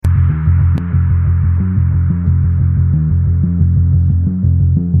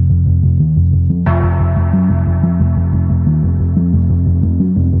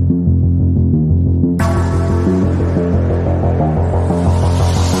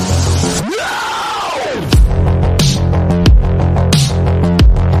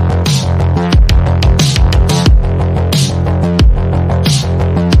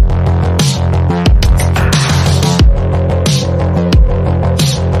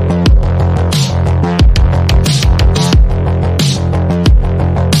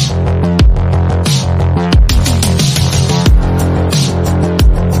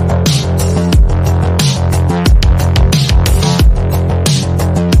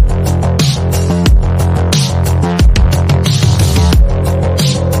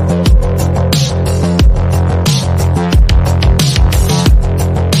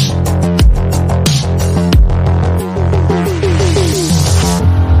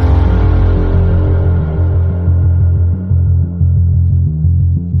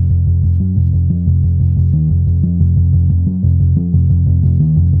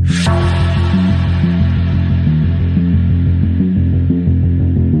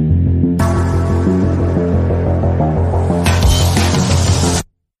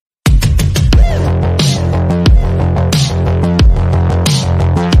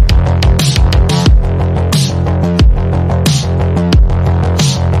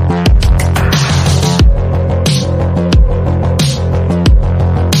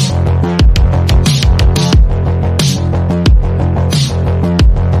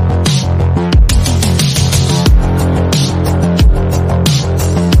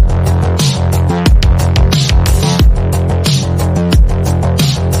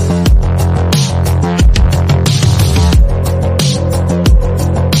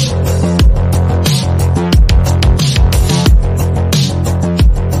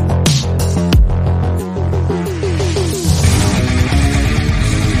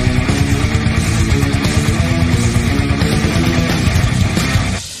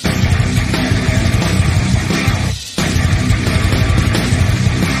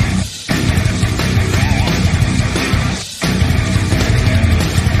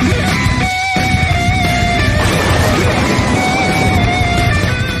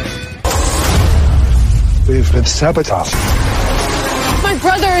of sabotage. My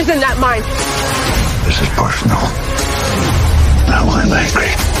brother is in that mine. This is personal. Now I'm angry.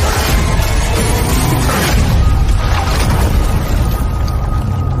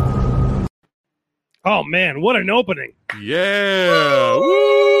 Oh, man, what an opening. Yeah.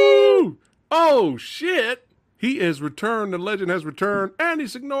 Woo! Oh, shit. He is returned. The legend has returned. Andy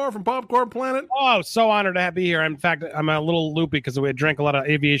Signore from Popcorn Planet. Oh, so honored to be here. In fact, I'm a little loopy because we drank a lot of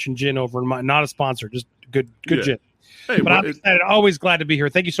aviation gin over in my, not a sponsor, just good gin. Hey, but I'm excited. Always glad to be here.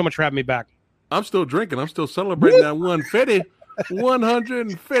 Thank you so much for having me back. I'm still drinking. I'm still celebrating that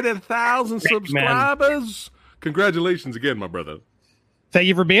 150,000 subscribers. Congratulations again, my brother. Thank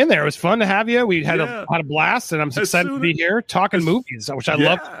you for being there. It was fun to have you. We had a blast, and I'm excited to be here talking movies, which I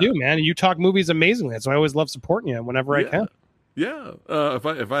love to do, man. And you talk movies amazingly, so I always love supporting you whenever I can. Yeah.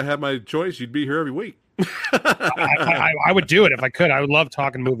 If I had my choice, you'd be here every week. I would do it if I could. I would love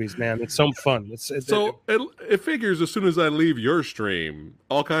talking movies, man. It's so fun. It figures as soon as I leave your stream,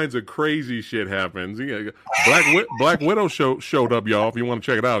 all kinds of crazy shit happens. Black Widow showed up, y'all. If you want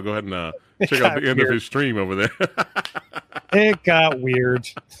to check it out, go ahead and check out the end of his stream over there. It got weird.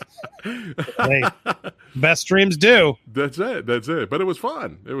 Hey, best streams do. That's it. But it was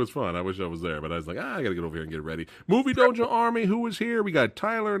fun. I wish I was there, but I was like, I got to get over here and get ready. Movie Dojo Army, who is here? We got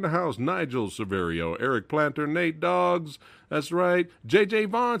Tyler in the house, Nigel Severio, Eric Planter, Nate Doggs. That's right. JJ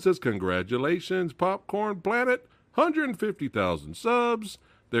Vaughn says, congratulations, Popcorn Planet, 150,000 subs.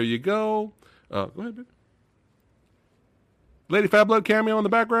 There you go. Go ahead, baby. Lady Fat Blood cameo in the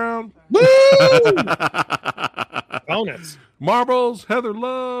background. Woo! Bonus. Marbles, Heather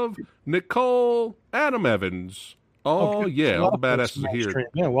Love, Nicole, Adam Evans. Oh, yeah. All the badasses are here.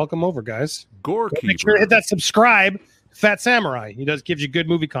 Yeah, welcome over, guys. Gorekeeper. Make sure to hit that subscribe. Fat Samurai. He gives you good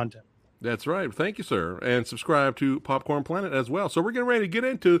movie content. That's right. Thank you, sir. And subscribe to Popcorn Planet as well. So we're getting ready to get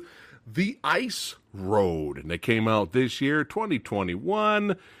into The Ice Road. And it came out this year,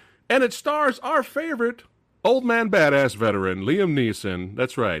 2021. And it stars our favorite old man badass veteran, Liam Neeson.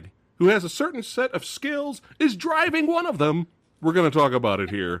 That's right. Who has a certain set of skills, is driving one of them. We're going to talk about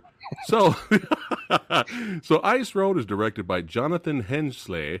it here. So Ice Road is directed by Jonathan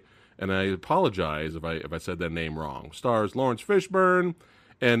Hensley, and I apologize if I said that name wrong. Stars Lawrence Fishburne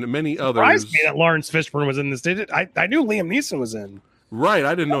and many others. Surprised me that Lawrence Fishburne was in this. I knew Liam Neeson was in. Right,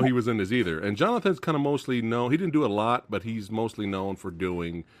 I didn't know he was in this either. And Jonathan's kind of mostly known. He didn't do a lot, but he's mostly known for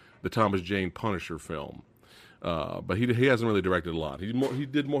doing the Thomas Jane Punisher film. But he hasn't really directed a lot. He's more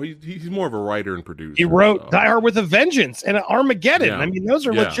of a writer and producer. He wrote Die Hard with a Vengeance and Armageddon. Yeah. I mean, those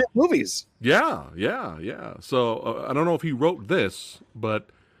are legit movies. Yeah. So I don't know if he wrote this,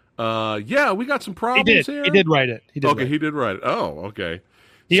 but we got some problems here. He did write it. He did write it. Oh, okay.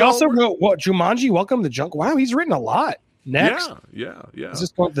 He also wrote Jumanji, Welcome to the Jungle. Wow, he's written a lot. Next. Yeah. Is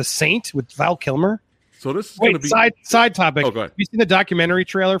this called The Saint with Val Kilmer? So this is going to be side topic. Oh, go ahead. Have you seen the documentary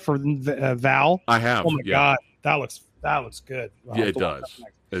trailer for Val? I have. Oh my God. That looks good. Yeah, it does.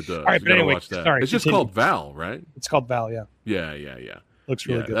 It does. All right, but anyway, sorry. It's just called Val, right? It's called Val, yeah. Yeah. Looks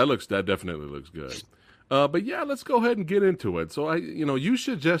really good. That definitely looks good. But yeah, let's go ahead and get into it. So you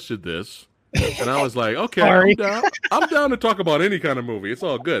suggested this, and I was like, okay, I'm down. I'm down to talk about any kind of movie. It's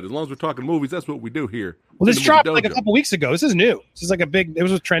all good as long as we're talking movies. That's what we do here. Well, this dropped like a couple weeks ago. This is new. This is like it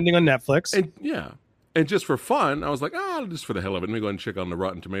was trending on Netflix. And yeah. And just for fun, I was like, just for the hell of it, let me go ahead and check on the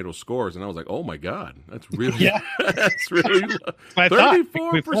Rotten Tomatoes scores. And I was like, oh my God, that's really, that's really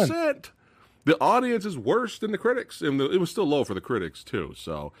 34%. The audience is worse than the critics. And it was still low for the critics too.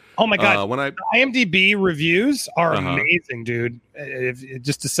 So, oh my God, the IMDb reviews are amazing, dude.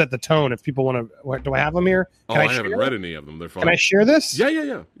 Just to set the tone, if people want to, do I have them here? I haven't read any of them. They're fine. Can I share this?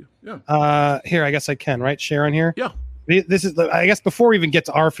 Yeah. Here, I guess I can, right? Share on here? Yeah. This is, I guess, before we even get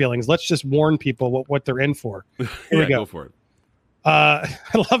to our feelings, let's just warn people what they're in for. Here we go. Go for it. I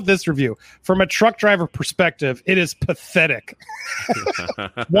love this review. From a truck driver perspective, it is pathetic.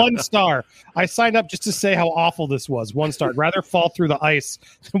 1 star. I signed up just to say how awful this was. 1 star. I'd rather fall through the ice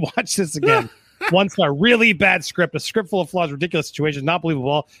than watch this again. 1 star. Really bad script. A script full of flaws, ridiculous situations, not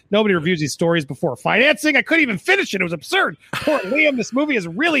believable. Nobody reviews these stories before financing. I couldn't even finish it. It was absurd. Poor Liam, this movie is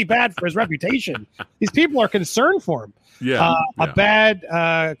really bad for his reputation. These people are concerned for him. A bad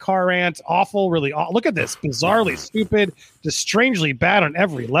car rant, awful, really look at this, bizarrely stupid, just strangely bad on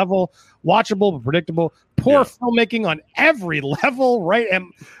every level, watchable but predictable, poor filmmaking on every level, right?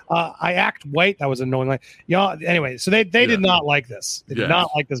 And I act white, that was annoying. Anyway, so they did not like this. They did not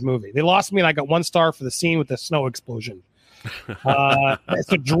like this movie. They lost me, and I got 1 star for the scene with the snow explosion.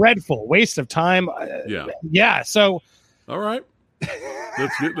 It's a dreadful waste of time. So all right.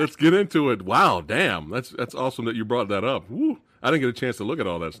 Let's get into it. Wow, damn, that's awesome that you brought that up. Woo. I didn't get a chance to look at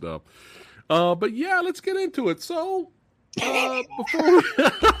all that stuff. But yeah, let's get into it. So,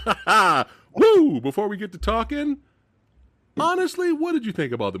 before we get to talking, honestly, what did you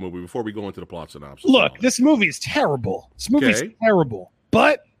think about the movie before we go into the plot synopsis? Look, this movie is terrible. This movie's terrible.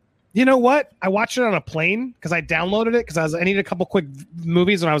 But you know what? I watched it on a plane because I downloaded it because I needed a couple quick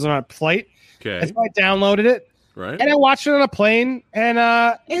movies when I was on a flight. Okay. And so I downloaded it. Right. And I watched it on a plane, and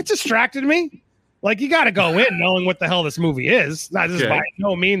it distracted me. Like, you got to go in knowing what the hell this movie is. This is by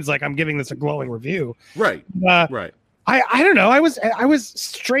no means like I'm giving this a glowing review. Right. Right. I don't know. I was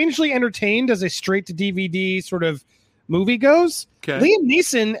strangely entertained as a straight to DVD sort of movie goes. Okay. Liam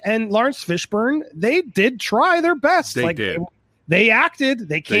Neeson and Lawrence Fishburne, they did try their best. They did. They acted.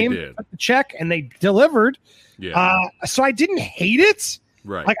 They came to the check and they delivered. Yeah. So I didn't hate it.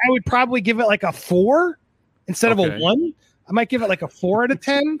 Right. Like, I would probably give it like a 4 instead of a 1. I might give it like a 4 out of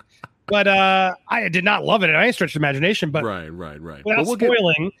 10. But I did not love it in any stretch of imagination. But right. without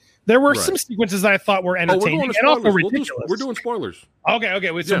spoiling, there were some sequences that I thought were entertaining and also ridiculous. We're doing spoilers.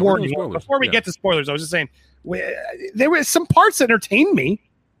 Okay. With some warning. Before we get to spoilers, I was just saying there were some parts that entertained me.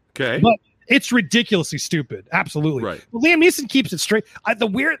 Okay. But it's ridiculously stupid. Absolutely. Right. But Liam Neeson keeps it straight.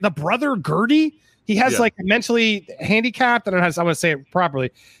 The brother Gertie, he has like a mentally handicapped. I don't know how I'm going to say it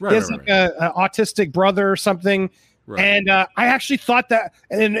properly. He has like an autistic brother or something. Right. And I actually thought that,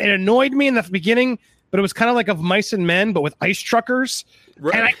 and it annoyed me in the beginning, but it was kind of like Of Mice and Men, but with ice truckers.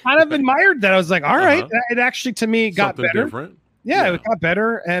 Right. And I kind of admired that. I was like, all right, it actually to me got something better. Different. Yeah, it got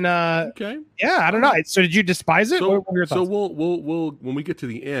better. And yeah, I don't know. So did you despise it? So, what were your thoughts? So we'll when we get to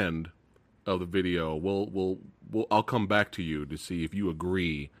the end of the video, I'll come back to you to see if you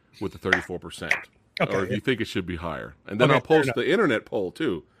agree with the 34%, or if you think it should be higher, and then I'll post the internet poll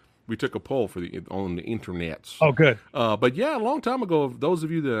too. We took a poll on the internets. Oh, good. But yeah, a long time ago, those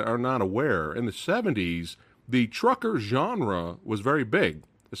of you that are not aware, in the 70s, the trucker genre was very big,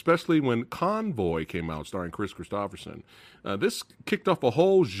 especially when Convoy came out, starring Chris Christopherson. This kicked off a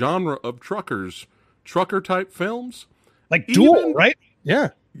whole genre of trucker-type films. Like Duel, right? Yeah.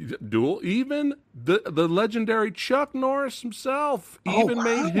 Duel. Even the legendary Chuck Norris himself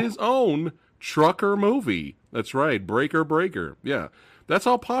made his own trucker movie. That's right, Breaker. Yeah. That's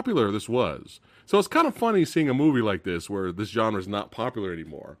how popular this was. So it's kind of funny seeing a movie like this where this genre is not popular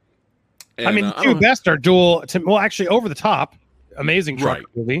anymore. And, I mean, the two best are Duel. Actually, Over the Top, amazing trucker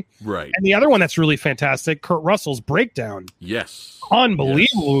movie. Right. And the other one that's really fantastic, Kurt Russell's Breakdown. Yes.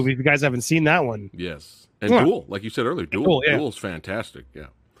 Unbelievable movie. If you guys haven't seen that one. Yes. And Duel, like you said earlier, Duel's fantastic. Yeah.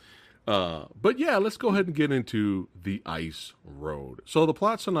 But yeah, let's go ahead and get into the Ice Road. So the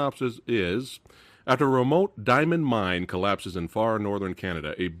plot synopsis is: after a remote diamond mine collapses in far northern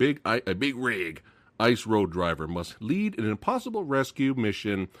Canada, a big rig ice road driver must lead an impossible rescue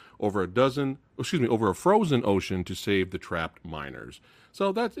mission over a frozen ocean to save the trapped miners.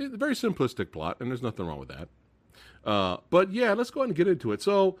 So that's a very simplistic plot, and there's nothing wrong with that. But yeah, let's go ahead and get into it.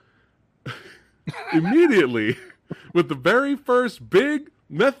 So immediately, with the very first big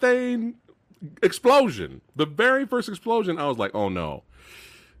methane explosion, I was like, oh no.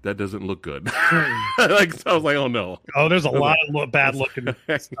 That doesn't look good. I was like, oh no. Oh, there's a lot of bad looking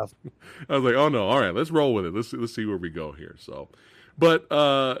stuff. I was like, oh no. All right, let's roll with it. Let's see where we go here. So, but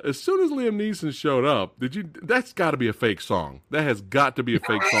as soon as Liam Neeson showed up, that's got to be a fake song. That has got to be a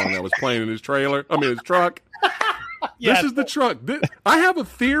fake song that was playing in his truck. This is the truck. I have a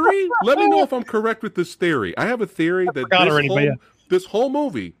theory. Let me know if I'm correct with this theory. I have a theory that this whole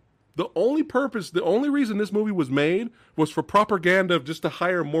movie, the only reason this movie was made was for propaganda, just to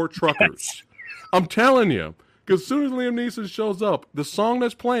hire more truckers. Yes. I'm telling you, because as soon as Liam Neeson shows up, the song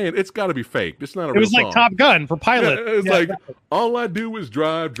that's playing, it's got to be fake. It's not a real song. It was like Top Gun for Pilot. Yeah, it's like, all I do is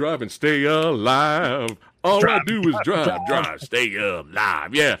drive and stay alive. All I do is drive, stay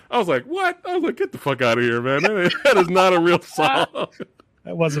alive. Yeah. I was like, what? I was like, get the fuck out of here, man. That is not a real song.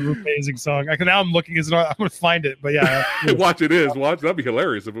 That was an amazing song. Now I'm looking. I'm going to find it. But yeah. Watch. That'd be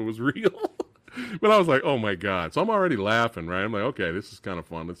hilarious if it was real. But I was like, oh my God. So I'm already laughing, right? I'm like, okay, this is kind of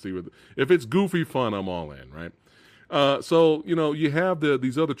fun. Let's see if it's goofy fun, I'm all in, right? So, you have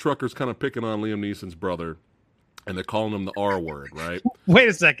these other truckers kind of picking on Liam Neeson's brother, and they're calling him the R word, right? Wait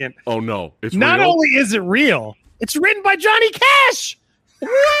a second. Oh no. It's not real? Only is it real, it's written by Johnny Cash.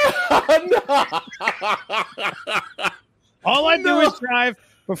 All I do is drive,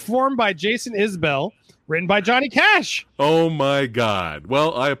 performed by Jason Isbell, written by Johnny Cash. Oh my God!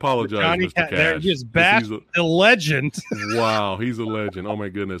 Well, I apologize, Mr. Cash. There he is, back, the legend. Wow, he's a legend. Oh my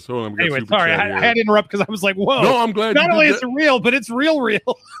goodness! Anyway, sorry, I had to interrupt because I was like, "Whoa!" No, I'm glad. Not only is it real, but it's real.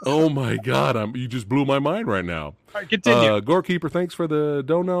 Oh my God! You just blew my mind right now. All right, continue. Gorekeeper, thanks for the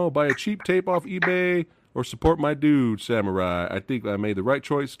dono. Buy a cheap tape off eBay. or support my dude, Samurai. I think I made the right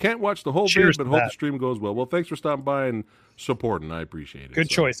choice. Can't watch the whole Cheers vid, but to hope that. the stream goes well. Well, thanks for stopping by and supporting. I appreciate it. Good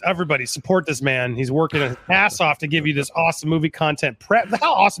choice. Everybody support this man. He's working his ass off to give you this awesome movie content.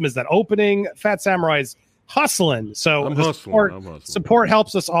 How awesome is that opening? Fat Samurai's hustling. So I'm the hustling. Support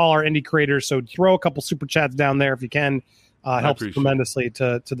helps us all, our indie creators. So throw a couple super chats down there if you can. Helps tremendously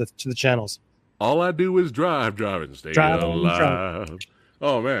to the channels. All I do is drive and stay alive.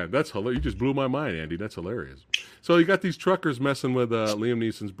 Oh man, that's hilarious. You just blew my mind, Andy. That's hilarious. So you got these truckers messing with Liam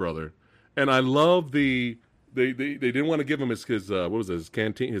Neeson's brother, and I love they didn't want to give him his what was it, his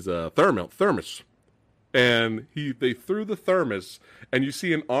canteen, his thermos, and they threw the thermos, and you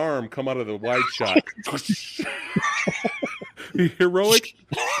see an arm come out of the wide shot. Heroic.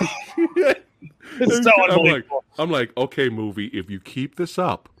 It's so unbelievable. I'm like, okay, movie, if you keep this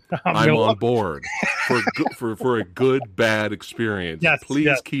up, I'm on board for a good bad experience. Yes,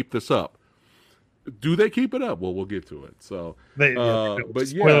 please keep this up. Do they keep it up? Well, we'll get to it. So, they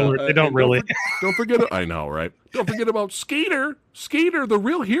don't really. Don't forget. I know, right? Don't forget about Skeeter. Skeeter, the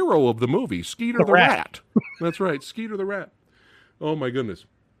real hero of the movie. Skeeter the rat. That's right, Skeeter the rat. Oh my goodness.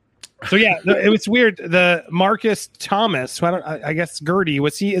 So yeah, it was weird. The Marcus Thomas, I guess Gertie,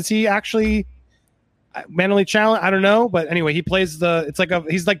 is he actually mentally challenged? I don't know, but anyway, he plays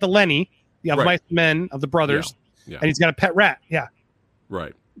he's like the Lenny, the Mice and Men of the brothers, and he's got a pet rat. Yeah,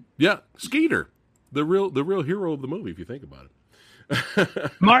 right. Yeah, Skeeter, the real hero of the movie, if you think about it.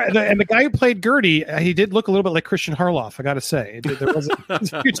 And the guy who played Gertie, he did look a little bit like Christian Harloff. I got to say, there was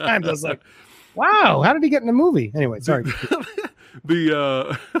a few times I was like, "Wow, how did he get in the movie?" Anyway, sorry.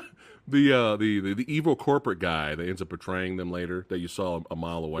 The evil corporate guy that ends up betraying them later that you saw a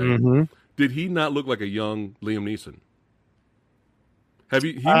mile away. Mm-hmm. Did he not look like a young Liam Neeson?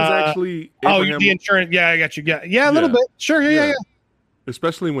 He was actually Abraham, the insurance. Yeah, I got you. Yeah, a little bit. Sure. Yeah.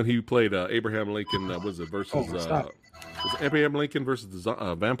 Especially when he played Abraham Lincoln. Was it versus? Was it Abraham Lincoln versus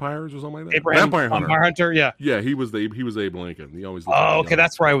the vampires or something like that? Vampire Hunter. Yeah. Yeah, he was Abe Lincoln. He always. Okay,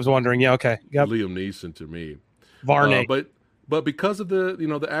 that's where I was wondering. Yeah. Okay. Yep. Liam Neeson to me. Varney. But because of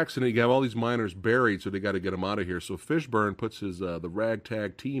the accident, you have all these miners buried, so they got to get them out of here. So Fishburne puts his the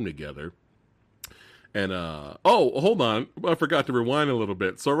ragtag team together. And hold on, I forgot to rewind a little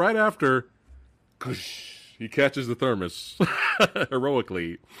bit. So right after he catches the thermos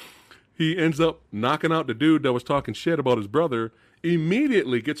heroically, he ends up knocking out the dude that was talking shit about his brother.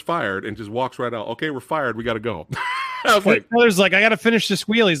 Immediately gets fired and just walks right out. Okay, we're fired. We got to go. I was like, brother's like, I got to finish this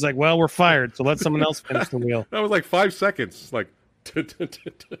wheel. He's like, well, we're fired, so let someone else finish the wheel. That was like 5 seconds. Like, I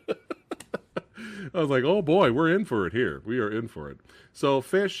was like, oh boy, we're in for it here. We are in for it. So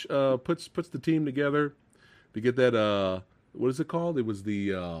Fish puts the team together to get that. What is it called? It was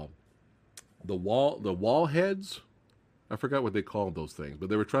the wall heads. I forgot what they called those things, but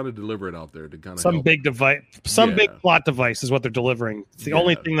they were trying to deliver it out there to kind of big device, big plot device is what they're delivering. It's the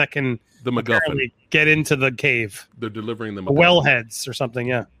only thing that can the MacGuffin get into the cave. They're delivering the wellheads or something.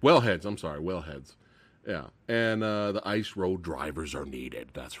 Yeah, wellheads. I'm sorry, wellheads. Yeah, and the ice road drivers are needed.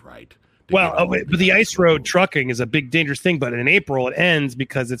 That's right. Well, but the ice road trucking is a big dangerous thing. But in April, it ends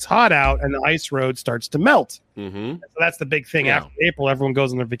because it's hot out and the ice road starts to melt. Mm-hmm. So that's the big thing. Yeah. After April, everyone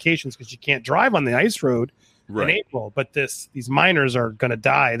goes on their vacations because you can't drive on the ice road in April. But these miners are going to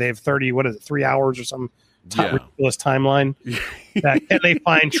die. They have 3 hours or some ridiculous timeline. Can they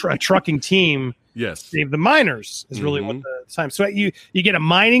find a trucking team? Yes, save the miners is really what the time. So you get a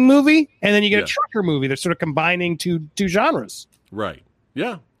mining movie and then you get a trucker movie. They're sort of combining two genres. Right.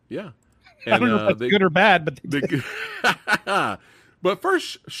 Yeah. Yeah. And, I don't know if that's good or bad, but but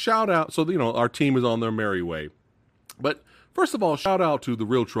first, shout out. So our team is on their merry way. But first of all, shout out to the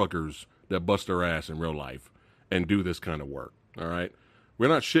real truckers that bust their ass in real life and do this kind of work. All right, we're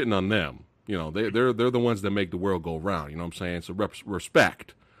not shitting on them. They're the ones that make the world go round. You know what I'm saying? So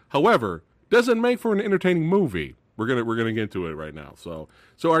respect. However, doesn't make for an entertaining movie. We're gonna get into it right now. So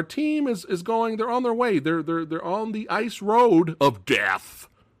our team is going. They're on their way. They're on the ice road of death.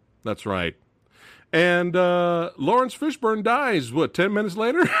 That's right. And Lawrence Fishburne dies, 10 minutes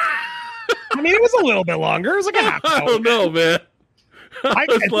later? I mean, it was a little bit longer. It was like a half hour. I don't know, man.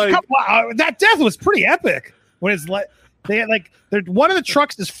 That death was pretty epic. When it's one of the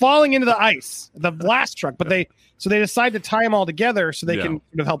trucks is falling into the ice, the blast truck, but they decide to tie them all together so they can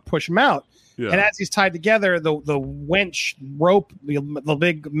help push him out. Yeah. And as he's tied together, the winch rope, the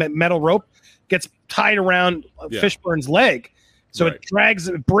big metal rope, gets tied around Fishburne's leg. So it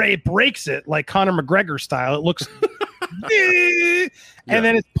breaks it like Conor McGregor style. It looks, and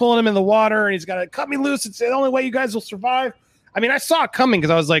then it's pulling him in the water, and he's got to cut me loose. It's the only way you guys will survive. I mean, I saw it coming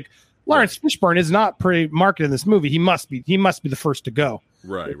because I was like, Lawrence Fishburne is not pretty marketed in this movie. He must be the first to go.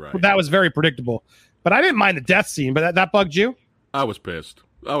 Right. That was very predictable. But I didn't mind the death scene. But that bugged you? I was pissed.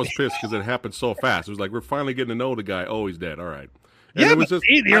 I was pissed because it happened so fast. It was like we're finally getting to know the guy. Oh, he's dead. All right. And yeah, it was but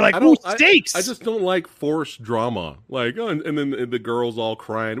just, you're like, ooh, stakes. I just don't like forced drama. Like, and then the girl's all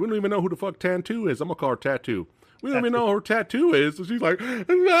crying. We don't even know who the fuck Tattoo is. I'm gonna call her Tattoo. We don't even know who her tattoo is. So she's like,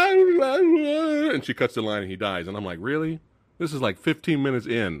 and she cuts the line and he dies. And I'm like, really? This is like 15 minutes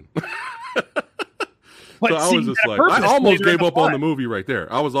in. So I was just like, I almost gave up on the movie right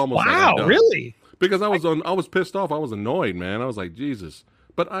there. I was almost like, I'm done. Really? Because I was pissed off. I was annoyed, man. I was like, Jesus.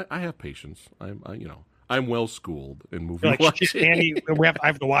 But I have patience. I'm well schooled in movie watching. Andy, I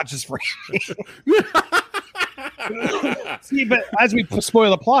have to watch this for you. See, but as we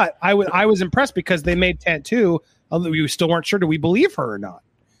spoil the plot, I was impressed because they made Tattoo. We still weren't sure, do we believe her or not?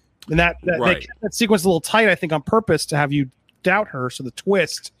 And that right. They kept that sequence a little tight, I think, on purpose to have you doubt her. So the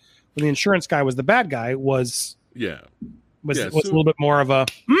twist when the insurance guy was the bad guy was a little bit more of a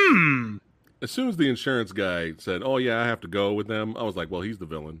As soon as the insurance guy said, "Oh yeah, I have to go with them," I was like, "Well, he's the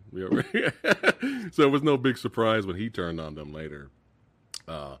villain." So it was no big surprise when he turned on them later.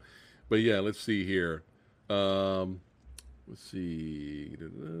 But yeah, let's see here. Let's see.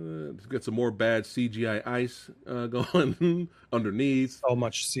 Let's get some more bad CGI ice going underneath. So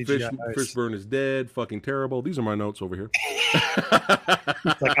much CGI ice. Fishburne is dead. Fucking terrible. These are my notes over here.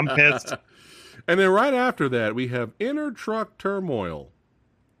 Like I'm pissed. And then right after that, we have inner truck turmoil.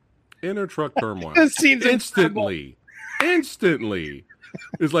 Instantly.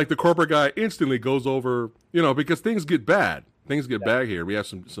 It's like the corporate guy instantly goes over, because things get bad. Things get bad here. We have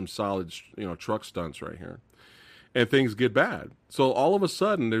some solid, truck stunts right here. And things get bad. So all of a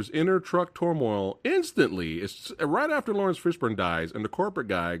sudden, there's inner truck turmoil instantly. It's right after Lawrence Fishburne dies, and the corporate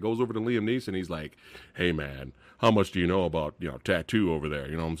guy goes over to Liam Neeson. He's like, "Hey, man, how much do you know about Tattoo over there?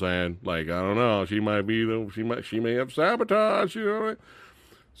 You know what I'm saying? Like, I don't know. She may have sabotage.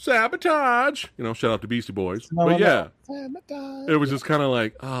 Sabotage. Shout out to Beastie Boys. But yeah, it was just kind of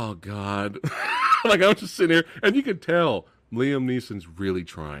like, oh god, like I'm just sitting here, and you could tell Liam Neeson's really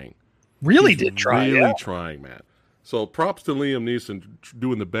trying. Really trying, man. So props to Liam Neeson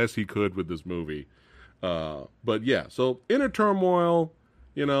doing the best he could with this movie. But yeah, so inner turmoil,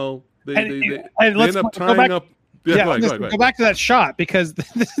 they end up tying up. Go back to that shot because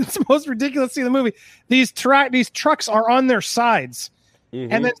this is the most ridiculous scene in the movie. These trucks are on their sides,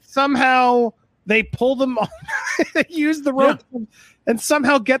 and then somehow they pull them on, they use the rope and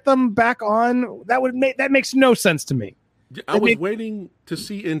somehow get them back on. That makes no sense to me. I was waiting to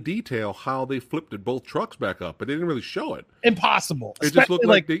see in detail how they flipped both trucks back up, but they didn't really show it. Impossible. It just looked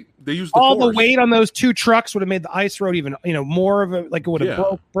like they used the all force. The weight on those two trucks would have made the ice road even more of it would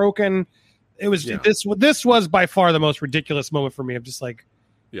have broken. It was this was by far the most ridiculous moment for me. Of just like,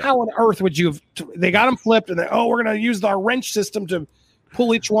 how on earth would you have? They got them flipped, and we're going to use our wrench system to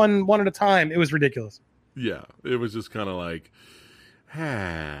pull each one at a time. It was ridiculous. Yeah, it was just kind of like,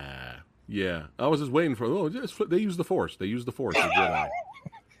 yeah. I was just waiting for. They use the force. They use the force.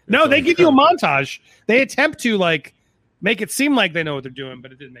 No, they give you a montage. They attempt to make it seem like they know what they're doing,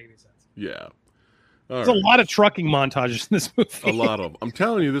 but it didn't make any sense. Yeah. There's a lot of trucking montages in this movie. A lot of them. I'm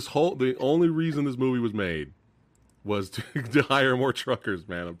telling you, the only reason this movie was made was to hire more truckers,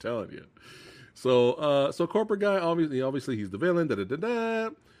 man. I'm telling you. So corporate guy, obviously he's the villain.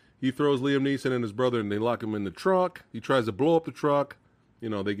 He throws Liam Neeson and his brother, and they lock him in the truck. He tries to blow up the truck.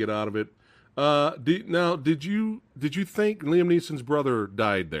 They get out of it. Did you think Liam Neeson's brother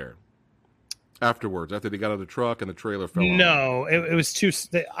died there? Afterwards, after they got out of the truck and the trailer fell on. No, it was too.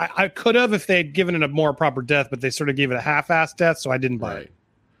 I could have if they had given it a more proper death, but they sort of gave it a half-assed death, so I didn't buy it.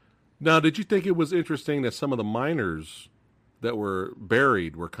 Now, did you think it was interesting that some of the miners that were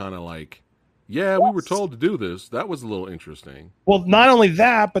buried were kind of like, we were told to do this? That was a little interesting. Well, not only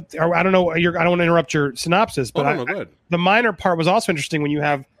that, but I don't know. I don't want to interrupt your synopsis, but go ahead. The miner part was also interesting when you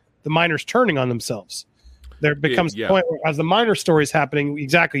have the miners turning on themselves. There becomes the point where, as the miner story is happening,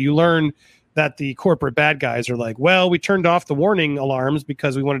 you learn that the corporate bad guys are like, well, we turned off the warning alarms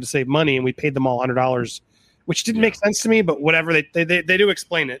because we wanted to save money, and we paid them all $100, which didn't make sense to me, but whatever. They do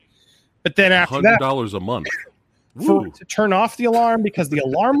explain it. But then after that, $100 a month to turn off the alarm because the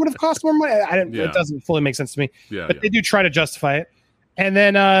alarm would have cost more money. It doesn't fully make sense to me. But they do try to justify it. And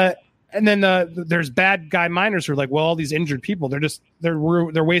then there's bad guy miners who are like, well, all these injured people,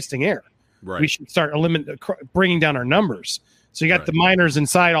 they're wasting air. Right. We should start bringing down our numbers. So you got the miners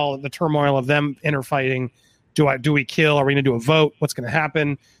inside all of the turmoil of them interfighting. Do we kill? Are we going to do a vote? What's going to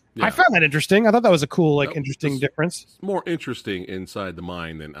happen? Yeah. I found that interesting. I thought that was a cool, interesting difference. It's more interesting inside the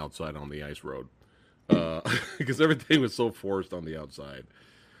mine than outside on the ice road, because everything was so forced on the outside.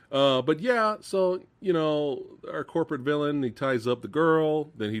 But yeah, so our corporate villain, he ties up the girl,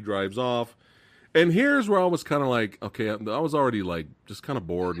 then he drives off, And here's where I was kind of like, okay, I was already like just kind of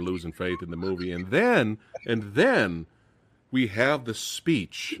bored and losing faith in the movie. And then we have the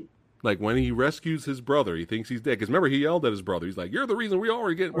speech. Like when he rescues his brother, he thinks he's dead. Because remember, he yelled at his brother. He's like, "You're the reason we're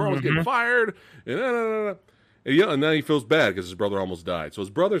always getting fired." And now he feels bad because his brother almost died. So his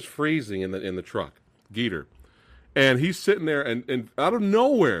brother's freezing in the truck, Geeter. And he's sitting there, and out of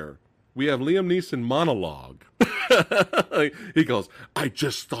nowhere, we have Liam Neeson monologue. He goes, "I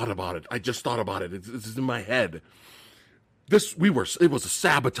just thought about it. It's in my head. It was a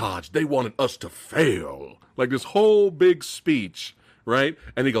sabotage. They wanted us to fail." Like this whole big speech, right?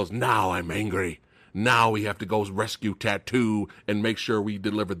 And he goes, "Now I'm angry. Now we have to go rescue Tattoo and make sure we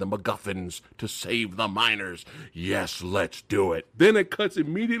deliver the MacGuffins to save the miners. Yes, let's do it." Then it cuts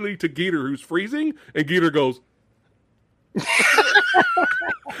immediately to Geeter, who's freezing, and Geeter goes,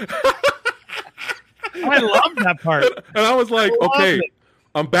 I love that part. And I was like, okay,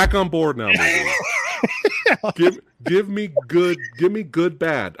 I'm back on board now, baby. give me good,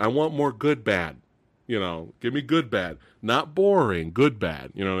 bad. I want more good, bad. Give me good, bad. Not boring, good,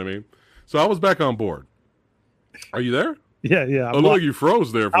 bad. You know what I mean? So I was back on board. Are you there? Yeah. Oh, look, you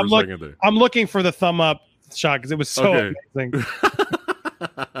froze there for a second there. I'm looking for the thumb up shot because it was so amazing.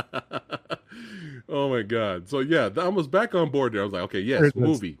 Oh, my God. So, yeah, I was back on board there. I was like, okay, yes,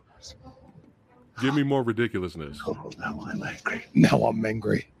 movie. Give me more ridiculousness. Oh, now I'm angry.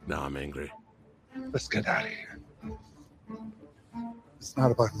 Now I'm angry. Let's get out of here. It's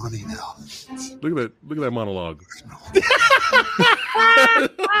not about money now. Look at that monologue.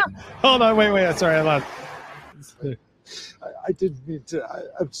 Hold on, wait. Sorry, I lost. I didn't mean to.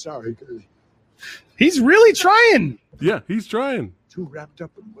 I'm sorry, Gertie. He's really trying. Yeah, he's trying. Too wrapped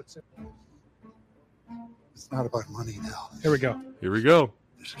up in what's in. It's not about money now. Here we go.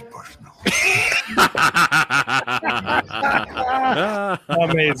 This is personal.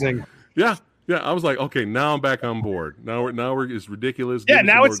 Amazing. Yeah. I was like, okay, now I'm back on board. Now we're it's ridiculous. Yeah,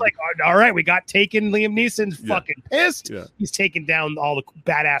 now it's like, all right, we got taken. Liam Neeson's fucking pissed. Yeah. He's taking down all the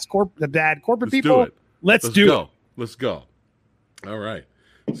bad corporate people. Do it. Let's do it. Let's go. All right.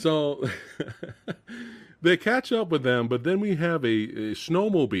 So they catch up with them, but then we have a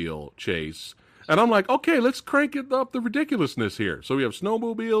snowmobile chase. And I'm like, okay, let's crank it up the ridiculousness here. So we have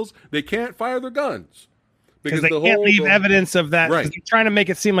snowmobiles. They can't fire their guns. Because they can't leave evidence of that. Right. They're trying to make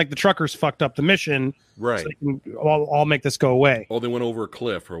it seem like the truckers fucked up the mission. Right. So they can all make this go away. Or they went over a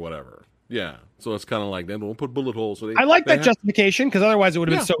cliff or whatever. Yeah. So it's kind of like, then we'll put bullet holes. So I like that justification because otherwise it would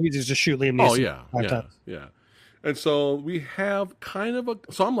have been so easy to just shoot Liam Neeson. Oh, yeah. And so we have kind of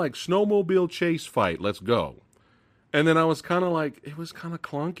so I'm like, snowmobile chase fight. Let's go. And then I was kind of like, it was kind of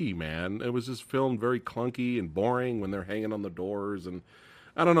clunky, man. It was just filmed very clunky and boring when they're hanging on the doors. And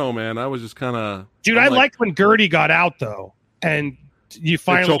I don't know, man. I was just kind of... Dude, I liked when Gertie got out, though. And you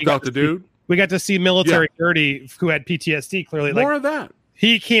finally... choked out the dude? We got to see military Gertie, who had PTSD, clearly. More of that.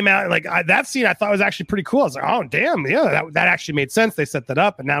 He came out, that scene I thought was actually pretty cool. I was like, oh, damn, yeah, that actually made sense. They set that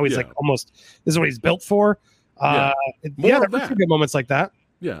up, and now he's like almost... This is what he's built for. There were some good moments like that.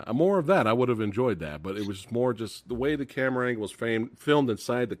 Yeah, more of that. I would have enjoyed that, but it was more just the way the camera angle was filmed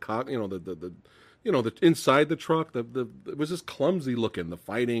inside the the inside the truck. It was just clumsy looking. The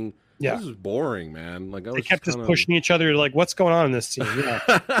fighting, this is boring, man. Like they kept just pushing each other. Like, what's going on in this scene? Yeah,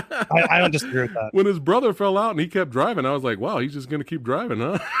 I don't disagree with that. When his brother fell out and he kept driving, I was like, wow, he's just gonna keep driving,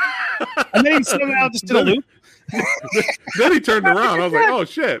 huh? And then he spun out just in a loop. Then he turned around. I was like, oh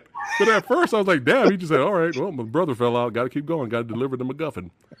shit. But at first I was like, damn. He just said, all right, well, my brother fell out. Got to keep going. Got to deliver the MacGuffin.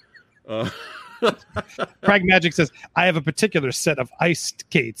 Prag Magic says, I have a particular set of ice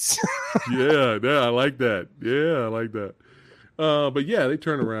skates. yeah, I like that. But yeah, they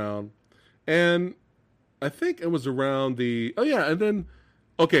turn around. And I think it was around and then,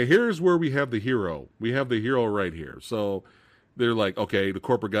 okay, here's where we have the hero. We have the hero right here. So they're like, okay, the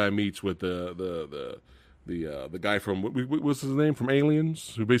corporate guy meets with the guy from what's his name from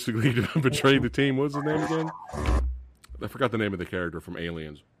Aliens, who basically betrayed the team. What's his name again? I forgot the name of the character from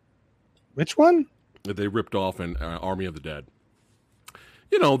Aliens. Which one? That they ripped off in Army of the Dead.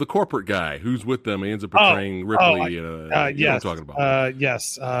 The corporate guy who's with them. He ends up betraying Ripley. You know what I'm talking about.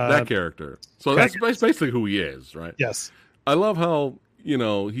 Yes. That character. So that's basically who he is, right? Yes. I love how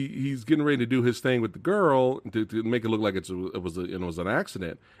he's getting ready to do his thing with the girl to make it look like it was an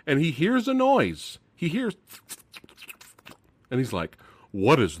accident, and he hears a noise. He hears, and he's like,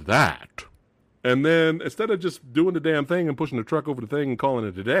 "What is that?" And then instead of just doing the damn thing and pushing the truck over the thing and calling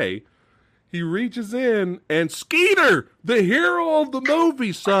it a day, he reaches in and Skeeter, the hero of the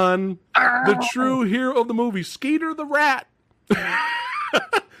movie, son, the true hero of the movie, Skeeter the rat,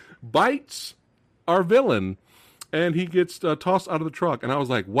 bites our villain. and he gets tossed out of the truck. And I was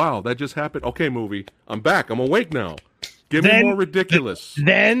like, wow, that just happened. Okay, movie, I'm back. I'm awake now. Give me more ridiculous.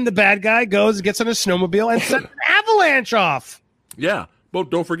 Then the bad guy goes and gets on a snowmobile and sets an avalanche off. Yeah, but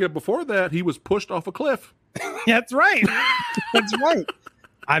don't forget, before that, he was pushed off a cliff. That's right. That's right.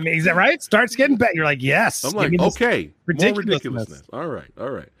 I mean, is that right? Starts getting better. You're like, yes. I'm like, okay, more ridiculousness. ridiculousness. All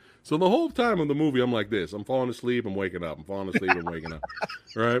right. So the whole time of the movie, I'm like this. I'm falling asleep. I'm waking up. I'm falling asleep. I'm waking up.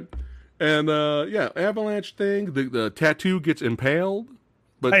 Right? And, avalanche thing. The tattoo gets impaled.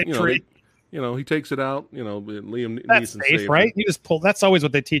 But, he takes it out. Liam That's Neeson safe, right? It. You just pull. That's always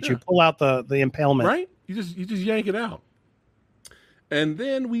what they teach you. Pull out the impalement. Right? You just yank it out. And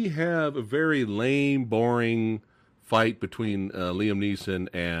then we have a very lame, boring fight between Liam Neeson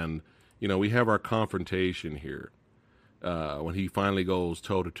and, we have our confrontation here. When he finally goes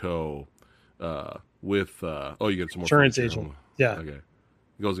toe-to-toe with... you get some more... Insurance agent. Yeah. Okay.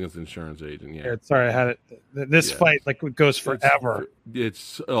 He goes against the insurance agent, yeah. Sorry, I had it. This fight, it goes forever.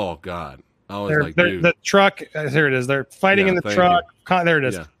 It's oh, God. I was dude. The truck... here it is. They're fighting in the truck. There it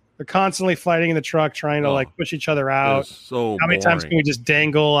is. Yeah. They're constantly fighting in the truck, trying to, push each other out. So How many times can we just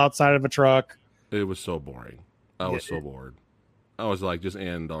dangle outside of a truck? It was so boring. I was so bored. I was like, just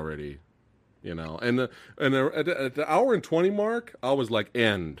end already. And at the hour and 20 mark, I was like,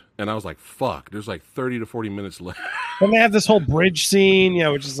 end. And I was like, fuck, there's 30 to 40 minutes left. And they have this whole bridge scene,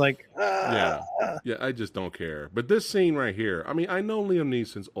 which is like... Yeah, I just don't care. But this scene right here, I mean, I know Liam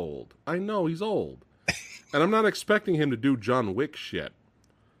Neeson's old. I know he's old. And I'm not expecting him to do John Wick shit.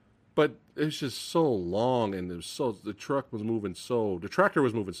 But it's just so long, and the tractor was moving so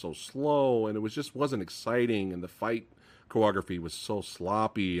slow, and it wasn't exciting, and the fight choreography was so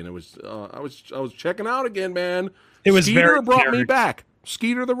sloppy, and it was I was checking out again, man. It was Skeeter brought me back.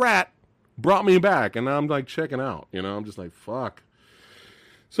 Skeeter the rat brought me back, and I'm checking out. I'm just like, fuck.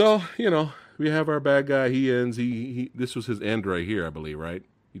 So we have our bad guy. He ends. He this was his end right here, I believe, right?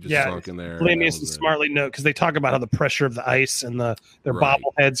 He just sunk in there. Liam Neeson smartly note, because they talk about how the pressure of the ice and their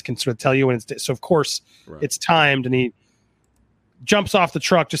bobbleheads can sort of tell you when it's. So of course it's timed, and he jumps off the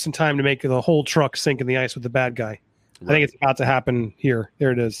truck just in time to make the whole truck sink in the ice with the bad guy. I think it's about to happen here.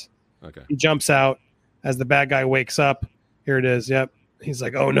 There it is. Okay. He jumps out as the bad guy wakes up. Here it is. Yep. He's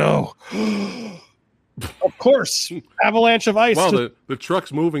like, oh no. Of course. Avalanche of ice. Well, the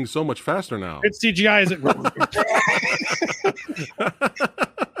truck's moving so much faster now. It's CGI, is it?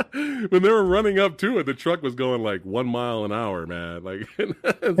 When they were running up to it, the truck was going 1 mile an hour, man.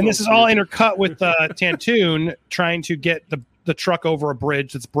 And this is all intercut with Tantoon trying to get the truck over a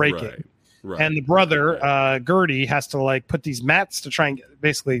bridge that's breaking. Right. And the brother, Gertie, has to put these mats to try and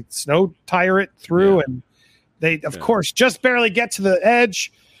basically snow tire it through. Yeah. And they, of course, just barely get to the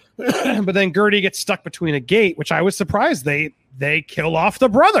edge. But then Gertie gets stuck between a gate, which I was surprised they kill off the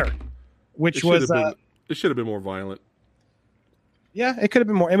brother, which it should have been more violent. Yeah, it could have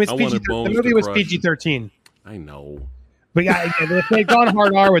been more. I mean, the movie was PG-13. I know. But yeah, if they'd gone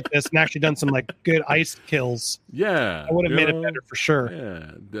hard R with this and actually done some good ice kills, I would have made it better for sure.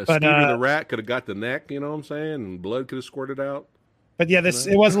 Yeah, Skeeter the rat could have got the neck, you know what I'm saying, and blood could have squirted out. But yeah,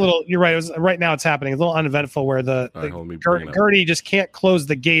 it was a little. You're right. It was right now. It's happening. It's a little uneventful where Gertie just can't close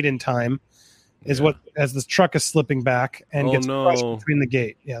the gate in time. As the truck is slipping back and gets crushed between the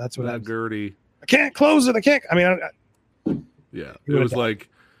gate. Yeah, that's what happened. Gertie. I can't close it. I can't. I mean, it was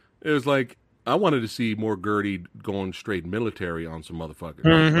like I wanted to see more Gertie going straight military on some motherfuckers.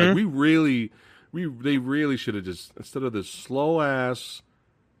 Mm-hmm. They really should have just, instead of this slow ass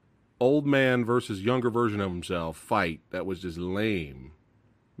old man versus younger version of himself fight that was just lame,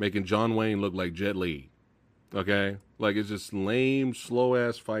 making John Wayne look like Jet Li. Okay, it's just lame, slow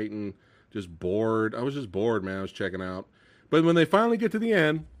ass fighting. Just bored. I was just bored, man. I was checking out. But when they finally get to the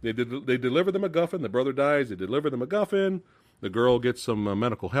end, they deliver the MacGuffin. The brother dies. They deliver the MacGuffin. The girl gets some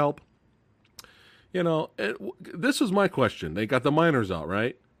medical help. This was my question. They got the miners out,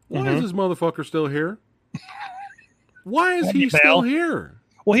 right? Why is this motherfucker still here? Why is he still here?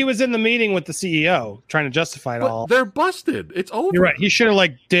 Well, he was in the meeting with the CEO trying to justify it all. They're busted. It's over. You're right. He should have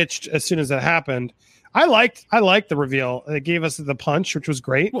ditched as soon as that happened. I liked the reveal. They gave us the punch, which was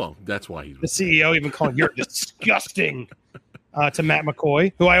great. Well, that's why the CEO even calling you're disgusting to Matt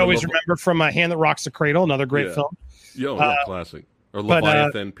McCoy, who I always remember from Hand That Rocks the Cradle, another great film. Classic. Or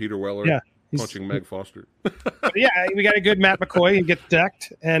Leviathan, Peter Weller punching Meg Foster. Yeah, we got a good Matt McCoy. He gets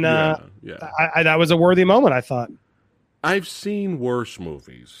decked, and that was a worthy moment, I thought. I've seen worse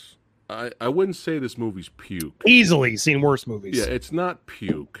movies. I wouldn't say this movie's puke. Easily seen worse movies. Yeah, it's not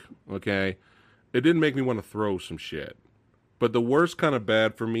puke, okay? It didn't make me want to throw some shit. But the worst kind of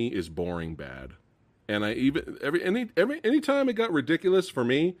bad for me is boring bad. And I even any time it got ridiculous for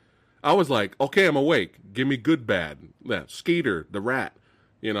me, I was like, okay, I'm awake. Give me good, bad. Yeah, Skeeter, the rat.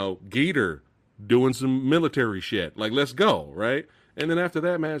 Gator doing some military shit. Like, let's go, right? And then after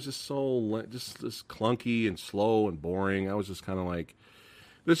that, man, it's just just clunky and slow and boring. I was just kind of like,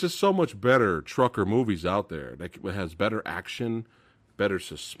 there's just so much better trucker movies out there that has better action, better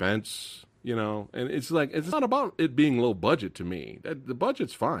suspense, and it's like, it's not about it being low budget to me. The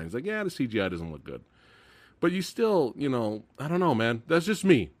budget's fine. It's like, yeah, the CGI doesn't look good. But you still, I don't know, man. That's just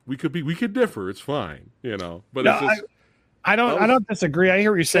me. We could differ. It's fine, But no, it's just, I don't disagree. I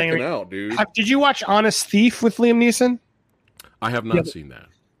hear what you're saying. Out, dude. Did you watch Honest Thief with Liam Neeson? I have not seen that.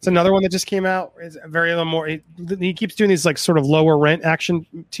 It's another one that just came out. It's very little more. He keeps doing these like sort of lower rent action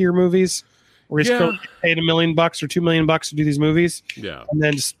tier movies where he's paid $1 million or $2 million to do these movies. Yeah, and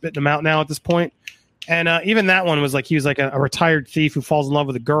then just spitting them out now at this point. And even that one was like he was like a retired thief who falls in love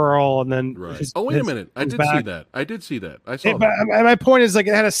with a girl, and then wait a minute, I did see that. I saw that. But my point is like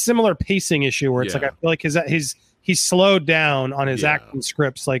it had a similar pacing issue where it's like I feel like he's slowed down on his acting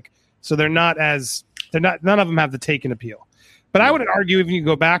scripts, like so none of them have the Taken appeal. But I would argue if you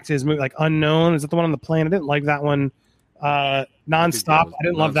go back to his movie like Unknown, is that the one on the plane? I didn't like that one. Nonstop, I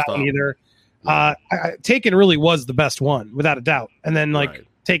didn't love that one either. Taken really was the best one without a doubt, and then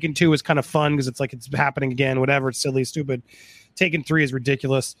Taken 2 is kind of fun because it's like it's happening again, whatever. It's silly, stupid. Taken 3 is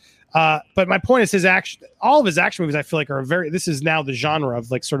ridiculous. But my point is all of his action movies I feel like are this is now the genre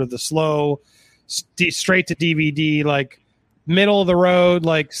of like sort of the slow, straight to DVD, like middle of the road,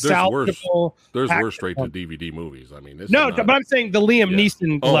 like salvageable. There's worse straight to DVD movies. I mean, but I'm saying the Liam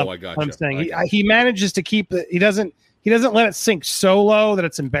Neeson level. I got you. I'm saying he manages to keep it. He doesn't let it sink so low that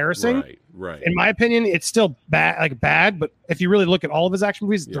it's embarrassing. Right. In my opinion, it's still bad, but if you really look at all of his action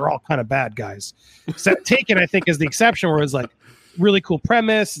movies, they're all kind of bad guys. So Taken, I think, is the exception where it's like really cool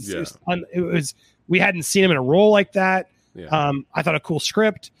premise. It was we hadn't seen him in a role like that. Yeah. I thought a cool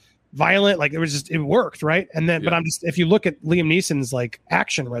script, violent, like it worked, right? And then, but if you look at Liam Neeson's like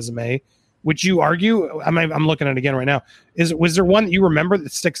action resume, would you argue? I'm looking at it again right now. Was there one that you remember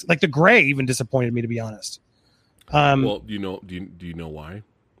that sticks? Like The Gray even disappointed me, to be honest. Well, do you know why?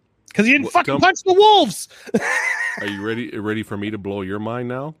 Because he didn't fucking punch the wolves. Are you ready for me to blow your mind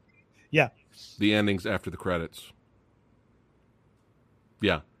now? Yeah. The endings after the credits.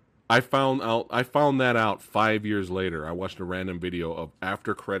 Yeah. I found that out 5 years later. I watched a random video of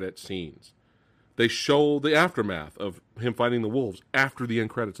after credit scenes. They show the aftermath of him fighting the wolves after the end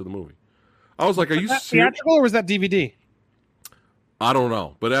credits of the movie. I was like, "Are you serious?" Theatrical or was that DVD? I don't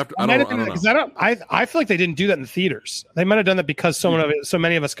know, but I don't know. I feel like they didn't do that in the theaters. They might have done that because so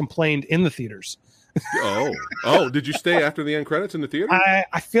many of us complained in the theaters. Did you stay after the end credits in the theater?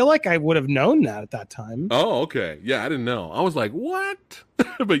 I feel like I would have known that at that time. Oh, okay. Yeah, I didn't know. I was like, what?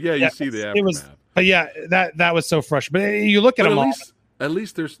 But you see the aftermath. It was, but yeah, that was so frustrating. But you look at them all. At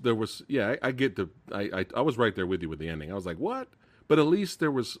least there was. Yeah, I get I was right there with you with the ending. I was like, what? But at least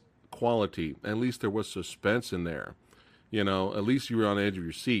there was quality. At least there was suspense in there. At least you were on the edge of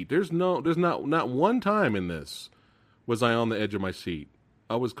your seat. There's not one time in this was I on the edge of my seat.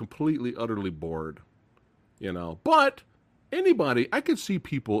 I was completely, utterly bored, But anybody, I could see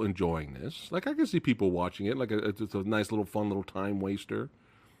people enjoying this. Like, I could see people watching it. Like, it's a nice little fun little time waster.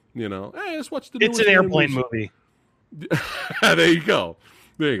 Hey, let's watch the. It's an airplane movie. There you go.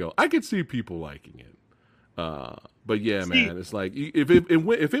 I could see people liking it. But yeah, man, it's like if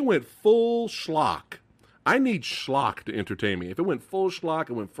it went full schlock. I need schlock to entertain me. If it went full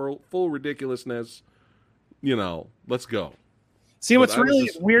schlock, it went full ridiculousness, let's go. See, what's really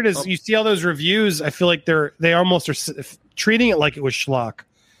weird is you see all those reviews. I feel like they almost are treating it like it was schlock.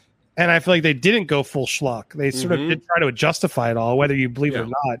 And I feel like they didn't go full schlock. They sort of did try to justify it all, whether you believe it or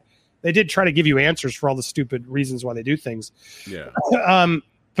not. They did try to give you answers for all the stupid reasons why they do things. Yeah.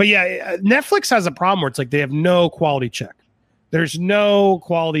 But yeah, Netflix has a problem where it's like they have no quality check. There's no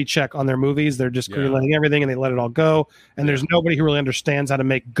quality check on their movies. They're just greenlighting everything and they let it all go. And there's nobody who really understands how to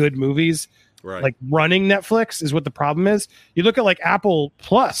make good movies. Right. Like running Netflix is what the problem is. You look at like Apple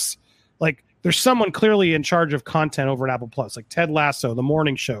Plus, like there's someone clearly in charge of content over at Apple Plus, like Ted Lasso, The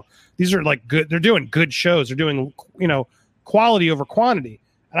Morning Show. These are like good. They're doing good shows. They're doing, quality over quantity.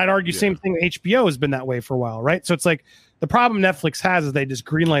 And I'd argue same thing. HBO has been that way for a while. Right. So it's like the problem Netflix has is they just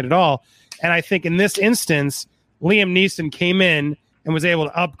greenlight it all. And I think in this instance, Liam Neeson came in and was able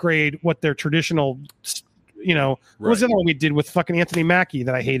to upgrade what their traditional, what was the other one we did with fucking Anthony Mackie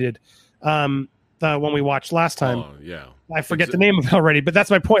that I hated the one we watched last time. Oh, yeah. I forget the name of it already, but that's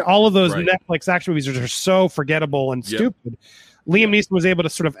my point. All of those Netflix action movies are so forgettable and stupid. Liam Neeson was able to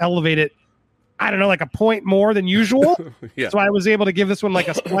sort of elevate it, I don't know, like a point more than usual. So I was able to give this one like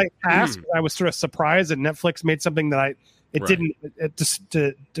a slight pass. I was sort of surprised that Netflix made something that It Right. didn't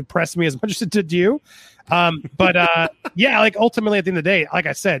to depress me as much as it did you. Yeah, like ultimately at the end of the day, like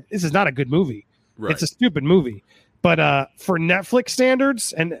I said, this is not a good movie. Right. It's a stupid movie. But for Netflix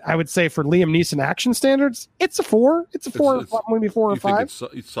standards, and I would say for Liam Neeson action standards, it's a 4. It's a 4, maybe 4 or 5.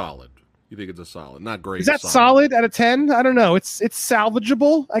 It's solid. You think it's a solid, not great. Is that solid out of 10? I don't know. It's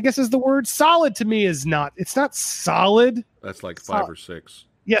salvageable, I guess is the word. Solid to me is not. It's not solid. That's like 5 or 6.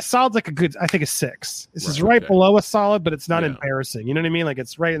 Yeah, solid's like a good, I think a 6. This is Right, right okay. below a solid, but it's not Yeah. embarrassing. You know what I mean? Like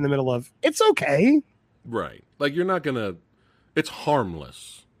it's right in the middle of, it's okay. Right. Like you're not gonna. It's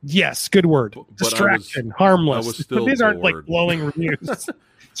harmless. Yes, good word. But Distraction, harmless. I was still These aren't like bored. glowing reviews.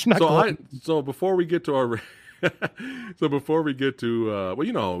 It's not glowing. So before we get to our, well,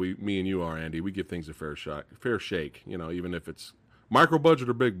 you know, me and you are, Andy. We give things a fair shake. You know, even if it's micro budget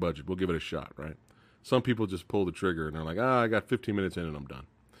or big budget, we'll give it a shot, right? Some people just pull the trigger and they're like, I got 15 minutes in and I'm done.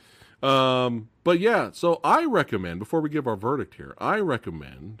 But yeah, so I recommend, before we give our verdict here, I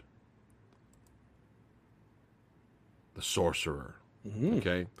recommend The Sorcerer.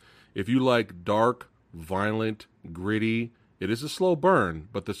 Okay, if you like dark, violent, gritty, it is a slow burn,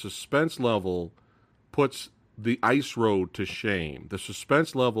 but the suspense level puts the Ice Road to shame. The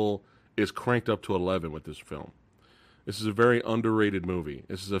suspense level is cranked up to 11 with this film. This is a very underrated movie.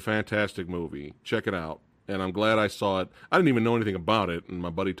 This is a fantastic movie. Check it out. And I'm glad I saw it. I didn't even know anything about it, and my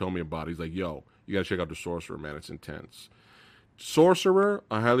buddy told me about it. He's like, yo, you got to check out The Sorcerer, man. It's intense. Sorcerer,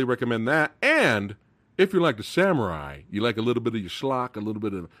 I highly recommend that. And if you're like the samurai, you like a little bit of your schlock, a little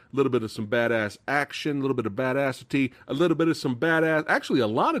bit of some badass action, a little bit of badassity, a little bit of some badass, actually a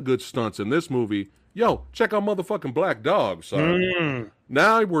lot of good stunts in this movie. Yo, check out motherfucking Black Dog, son.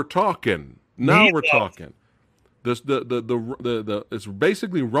 Now we're talking. We're talking. It's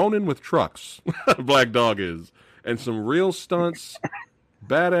basically Ronin with trucks. Black Dog is, and some real stunts,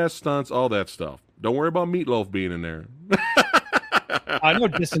 badass stunts, all that stuff. Don't worry about Meatloaf being in there. I know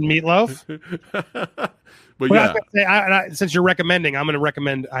dissing Meatloaf. But Well, yeah, I was gonna say, since you're recommending, I'm going to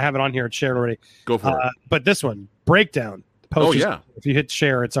recommend. I have it on here. It's shared already. go for it. But this one, Breakdown. Posters, yeah. If you hit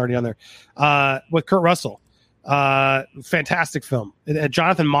share, it's already on there. With Kurt Russell. Fantastic film.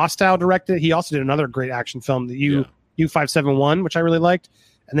 Jonathan Mostow directed. He also did another great action film, the U571, which I really liked.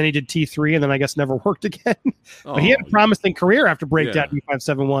 And then he did T3, and then I guess never worked again. But he had a promising career after Breakdown,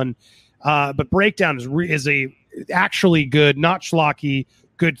 U571. But Breakdown is a actually good, not schlocky,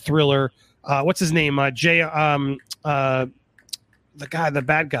 good thriller. What's his name? The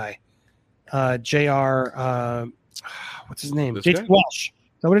bad guy. JR. What's his name? This JT guy? Walsh.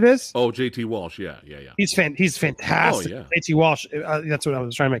 Is that what it is? Oh, JT Walsh. Yeah. He's fantastic. Oh, yeah. JT Walsh. That's what I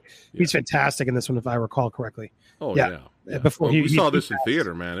was trying to make. He's fantastic in this one, if I recall correctly. Oh, Yeah. yeah. Before we saw this in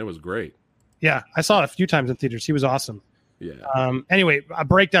theater, man. It was great. Yeah, I saw it a few times in theaters. He was awesome. Yeah. Anyway,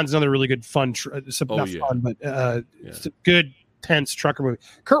 Breakdown is another really good fun, not yeah. fun, but it's a good, tense trucker movie.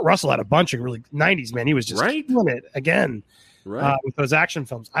 Kurt Russell had a bunch of really 90s, man. He was just killing it again with those action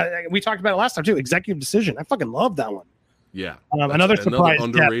films. We talked about it last time, too. Executive Decision. I fucking love that one. Yeah. Another surprise.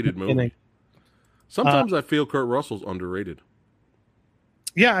 Underrated movie. Sometimes I feel Kurt Russell's underrated.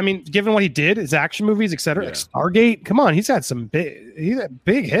 Yeah, I mean, given what he did, his action movies, etc. Like Stargate, come on, he's had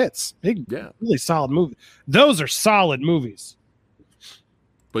big hits, really solid movie. Those are solid movies.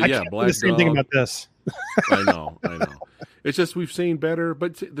 But I yeah, can't Black do the same Dog, thing about this. I know. It's just we've seen better.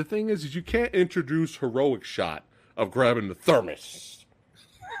 But the thing is you can't introduce heroic shot of grabbing the thermos,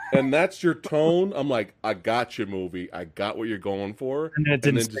 and that's your tone. I'm like, I got you, movie. I got what you're going for, and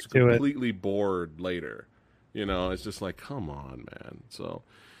then just completely bored later. You know, it's just like, come on, man. So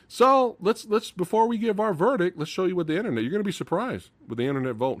let's before we give our verdict, let's show you what the internet. You're going to be surprised with the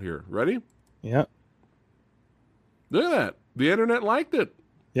internet vote here. Ready? Yeah. Look at that. The internet liked it.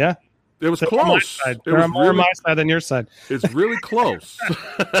 Yeah. It was close. They're more on my side than your side. It's really close.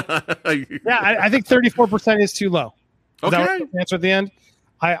 Yeah, I think 34% is too low. Is that what the answer at the end?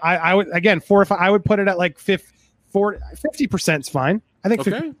 I would, again, 4 or 5. I would put it at like 50% is fine. I think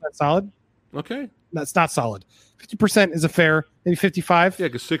 50% is solid. Okay. That's not solid. 50% is a fair, maybe 55. Yeah,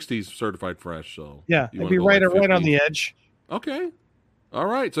 because 60 is certified fresh. So yeah, it'd be right on the edge. Okay. All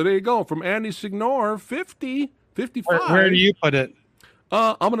right. So there you go. From Andy Signor, 50, 55. Where do you put it?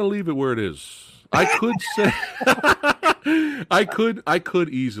 I'm going to leave it where it is. I could say, I could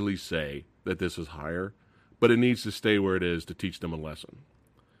easily say that this is higher, but it needs to stay where it is to teach them a lesson.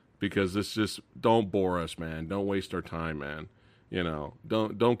 Because this just, don't bore us, man. Don't waste our time, man. You know,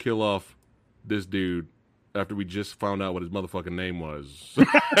 don't kill off this dude after we just found out what his motherfucking name was.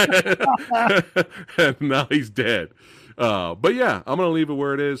 And now he's dead. But yeah, I'm going to leave it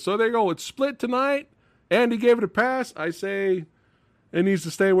where it is. So there you go. It's split tonight. Andy gave it a pass. I say It needs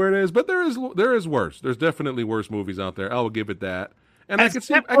to stay where it is. But there is worse. There's definitely worse movies out there. I will give it that. And I can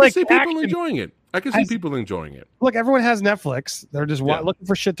see people enjoying it. I can see people enjoying it. Look, everyone has Netflix. They're just looking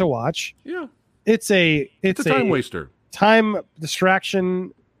for shit to watch. Yeah. It's a time waster. Time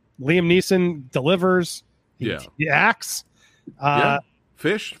distraction. Liam Neeson delivers. He acts.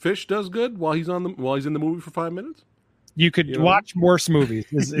 Fish does good while he's in the movie for 5 minutes. You could watch worse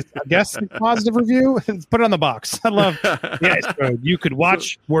movies. I guess a positive review. Put it on the box. I love Ice Road. You could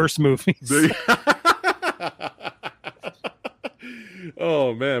watch worse movies.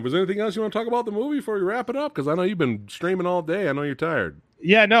 Oh man, was there anything else you want to talk about the movie before we wrap it up? Because I know you've been streaming all day. I know you're tired.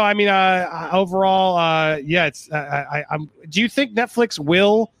 Yeah, no, I mean, overall, it's. Do you think Netflix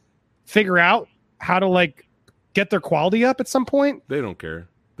will figure out how to get their quality up at some point? They don't care.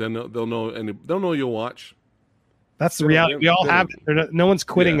 Then they'll know, and they'll know you'll watch. That's the reality. We all have it. No one's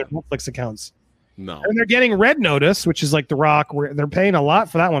quitting their Netflix accounts. No, and they're getting Red Notice, which is like The Rock. Where they're paying a lot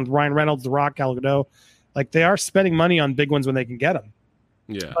for that one. Ryan Reynolds, The Rock, Gal Gadot. They are spending money on big ones when they can get them.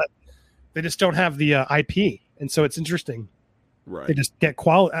 Yeah, but they just don't have the IP, and so it's interesting. Right, they just get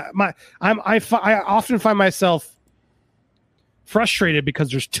quality. I often find myself frustrated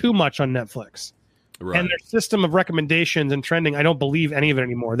because there's too much on Netflix, and their system of recommendations and trending. I don't believe any of it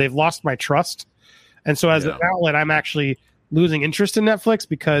anymore. They've lost my trust, and so as an outlet, I'm actually losing interest in Netflix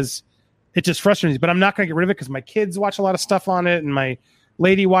because it just frustrates me. But I'm not going to get rid of it because my kids watch a lot of stuff on it, and my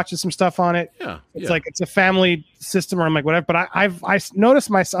lady watches some stuff on it. It's a family system, or I'm like whatever. But I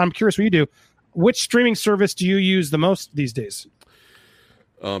noticed I'm curious what you do. Which streaming service do you use the most these days?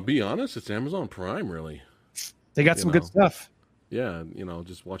 Be honest, it's Amazon Prime. Really, they got some good stuff. Yeah,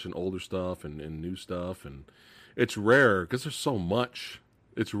 just watching older stuff and new stuff, and it's rare because there's so much.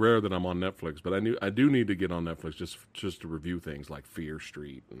 It's rare that I'm on Netflix, but I do need to get on Netflix just to review things like Fear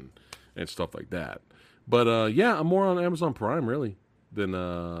Street and stuff like that. But I'm more on Amazon Prime really than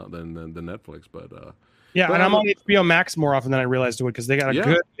Netflix. But and I'm on HBO Max more often than I realized it would because they got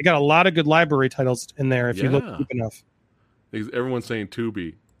a lot of good library titles in there if you look deep enough. Everyone's saying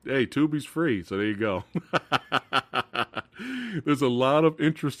Tubi. Hey, Tubi's free, so there you go. There's a lot of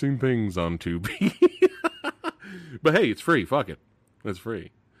interesting things on Tubi. But hey, it's free. Fuck it. It's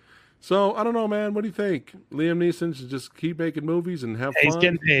free. So, I don't know, man. What do you think? Liam Neeson should just keep making movies and have fun? He's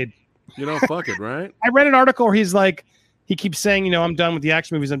getting paid. Fuck it, right? I read an article where he's like, he keeps saying, I'm done with the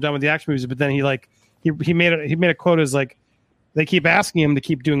action movies. I'm done with the action movies. But then he made a quote as like, they keep asking him to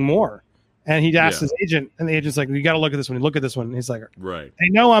keep doing more. And he asked his agent, and the agent's like, you got to look at this one. Look at this one. And he's like, right. They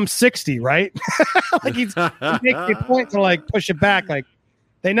know I'm 60, right? He's making a point to push it back.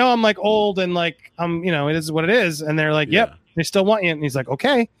 They know I'm old and I'm, it is what it is. And they're like, yep, they still want you. And he's like,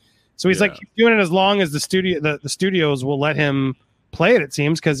 okay. So he's keep doing it as long as the studios will let him play it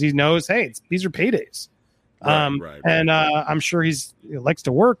seems, because he knows, hey, these are paydays. Right. And I'm sure he likes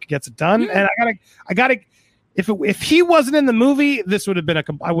to work, gets it done. And I gotta. If he wasn't in the movie, this would have been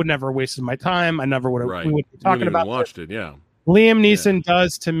I would never have wasted my time. I never would have. Right. We would be talking about watched it. Yeah. Liam Neeson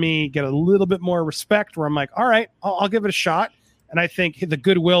does to me get a little bit more respect. Where I'm like, all right, I'll give it a shot. And I think the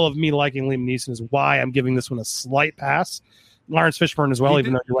goodwill of me liking Liam Neeson is why I'm giving this one a slight pass. Lawrence Fishburne as well,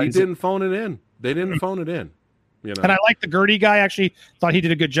 even though he didn't phone it in. They didn't phone it in. And I like the Gertie guy. Actually, thought he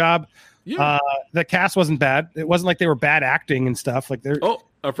did a good job. Yeah. The cast wasn't bad. It wasn't like they were bad acting and stuff.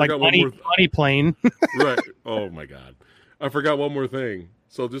 I forgot one more. Money plane. Right. Oh my God. I forgot one more thing.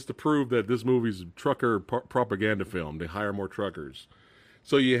 So just to prove that this movie's a trucker propaganda film, they hire more truckers.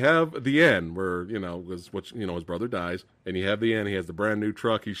 So you have the end where, his brother dies, and you have the end. He has the brand new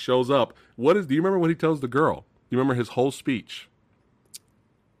truck. He shows up. Do you remember what he tells the girl? Do you remember his whole speech?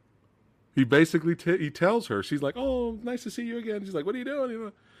 He basically he tells her, she's like, oh, nice to see you again. She's like, what are you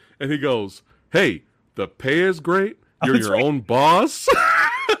doing? And he goes, hey, the pay is great. You're your own boss.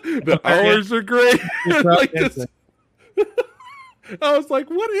 The hours are great. Like this. I was like,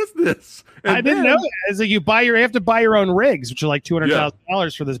 what is this? And I didn't know that. It's like you have to buy your own rigs, which are like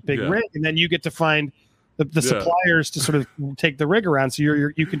 $200,000 for this big rig, and then you get to find the suppliers to sort of take the rig around, so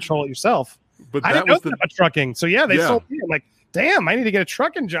you control it yourself. But I didn't know that about trucking. So they sold me. I'm like, damn, I need to get a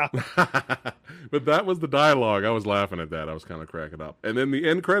trucking job. But that was the dialogue. I was laughing at that. I was kind of cracking up. And then the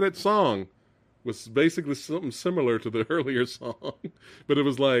end credit song was basically something similar to the earlier song. But it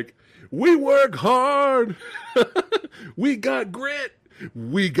was like, we work hard. We got grit.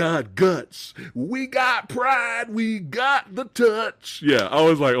 We got guts. We got pride. We got the touch. Yeah, I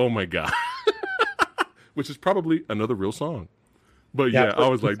was like, oh my God. Which is probably another real song. But I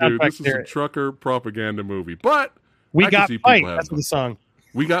was like, dude, this is a trucker propaganda movie. But we got fight. That's the song.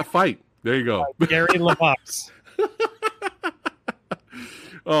 We got fight. There you go. Gary LaVox.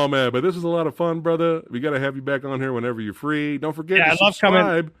 Oh man, but this is a lot of fun, brother. We got to have you back on here whenever you're free. Don't forget Yeah, to I love coming.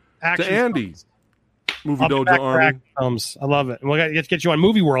 subscribe Action to Andy. films. Movie I'll be Dojo back for Army. action films. I love it. And we'll get you on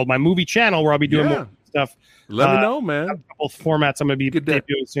Movie World, my movie channel, where I'll be doing more stuff. Let me know, A man. couple formats I'm going to be Get that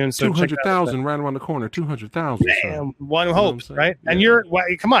debuting soon. So 200,000 right around the corner. 200,000. Damn, one hopes, saying? right? Yeah. And you're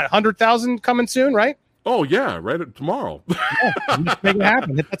come on, 100,000 coming soon, right? Oh yeah, right tomorrow. Make it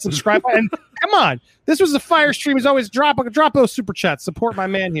happen. Hit that subscribe button. And come on, this was a fire stream. As always, drop those super chats. Support my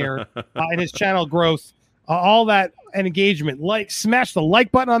man here and his channel growth. All that and engagement. Smash the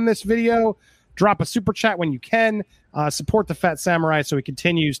like button on this video. Drop a super chat when you can. Support the Fat Samurai so he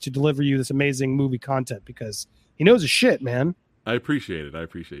continues to deliver you this amazing movie content because he knows his shit, man. I appreciate it. I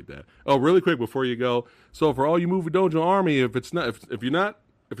appreciate that. Oh, really quick before you go. So for all you Movie Dojo Army,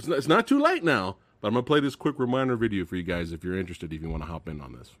 it's not too late now. But I'm gonna play this quick reminder video for you guys if you're interested. If you want to hop in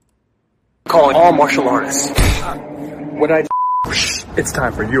on this. Calling all martial artists. It's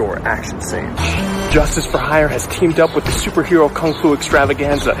time for your action scene. Justice for Hire has teamed up with the superhero Kung Fu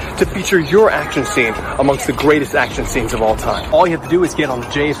Extravaganza to feature your action scene amongst the greatest action scenes of all time. All you have to do is get on the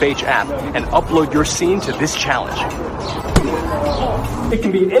JFH app and upload your scene to this challenge. It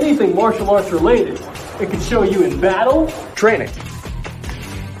can be anything martial arts related. It can show you in battle, Training.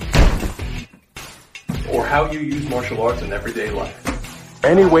 Or how you use martial arts in everyday life.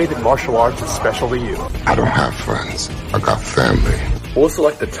 Any way that martial arts is special to you. I don't have friends. I got family. We'll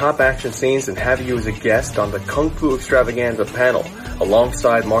select the top action scenes and have you as a guest on the Kung Fu Extravaganza panel,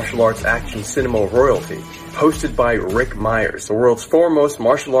 alongside martial arts action cinema royalty, hosted by Rick Myers, the world's foremost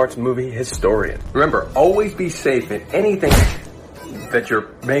martial arts movie historian. Remember, always be safe in anything that you're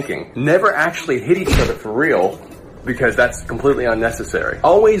making. Never actually hit each other for real, because that's completely unnecessary.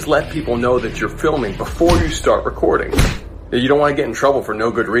 Always let people know that you're filming before you start recording. You don't want to get in trouble for no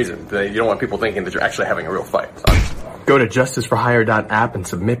good reason. You don't want people thinking that you're actually having a real fight. So go to justiceforhire.app and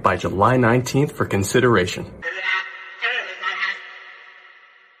submit by July 19th for consideration.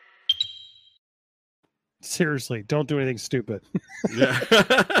 Seriously, don't do anything stupid. Yeah.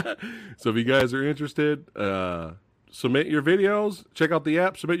 So if you guys are interested, submit your videos. Check out the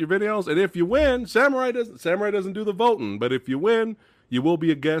app. Submit your videos, and if you win, Samurai doesn't do the voting, but if you win, you will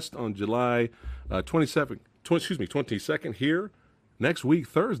be a guest on July 22nd here next week,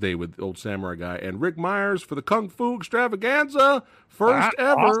 Thursday, with Old Samurai Guy and Rick Myers for the Kung Fu Extravaganza, first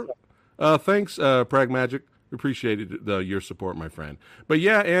ever. Awesome. Thanks, Pragmagic. Appreciated your support, my friend. But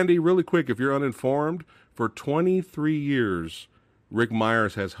yeah, Andy, really quick, if you're uninformed, for 23 years, Rick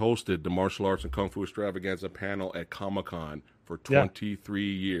Myers has hosted the Martial Arts and Kung Fu Extravaganza panel at Comic-Con for 23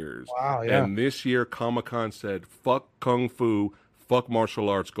 years. Wow, yeah. And this year, Comic-Con said, fuck Kung Fu, fuck martial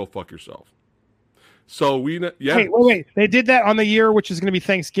arts, go fuck yourself. So wait. They did that on the year, which is going to be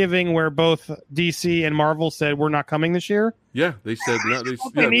Thanksgiving, where both DC and Marvel said we're not coming this year. Yeah, they said no.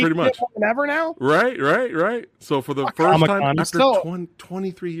 Pretty much. Never now. Right. So for the first time after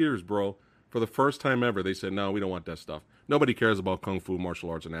 23 years, bro, for the first time ever, they said no, we don't want that stuff. Nobody cares about kung fu, martial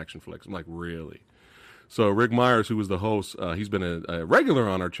arts, and action flicks. I'm like, really? So Rick Myers, who was the host, he's been a regular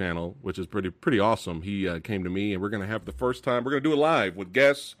on our channel, which is pretty awesome. He came to me, and we're going to have the first time. We're going to do it live with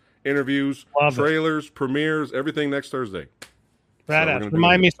guests, interviews, trailers, premieres, everything next Thursday. Badass. So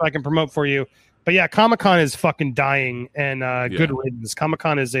remind me so I can promote for you. But yeah, Comic-Con is fucking dying, and good riddance.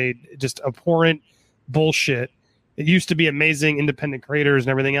 Comic-Con is just abhorrent bullshit. It used to be amazing independent creators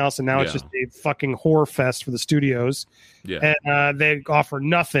and everything else, and now it's just a fucking horror fest for the studios. Yeah. And they offer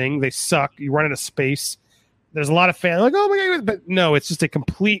nothing. They suck. You run out of space. There's a lot of fans like, oh my God. But no, it's just a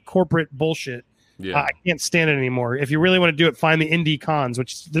complete corporate bullshit. Yeah. I can't stand it anymore. If you really want to do it, find the indie cons,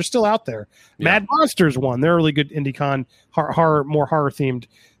 which they're still out there. Yeah. Mad Monsters won. They're a really good indie con, more horror themed.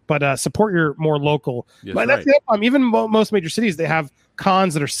 But support your more local. Yes, but that's the problem. Even most major cities, they have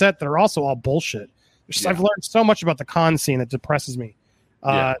cons that are set that are also all bullshit. I've learned so much about the con scene that depresses me.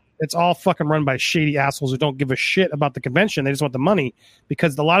 It's all fucking run by shady assholes who don't give a shit about the convention. They just want the money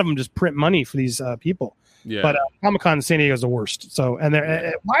because a lot of them just print money for these people. Yeah. But Comic-Con in San Diego is the worst. So, and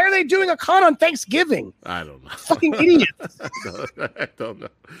they're why are they doing a con on Thanksgiving? I don't know. Fucking idiots. I don't know.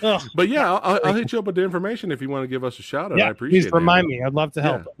 Ugh. But yeah, I'll hit you up with the information if you want to give us a shout out. Yeah, I appreciate it. Please remind me. I'd love to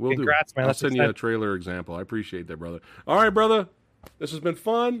help. Yeah, we'll Congrats, do. Man. I'll send you a trailer example. I appreciate that, brother. All right, brother. This has been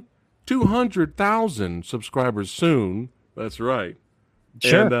fun. 200,000 subscribers soon. That's right.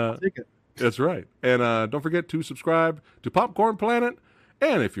 Sure. And, I'll take it. That's right. And don't forget to subscribe to Popcorn Planet.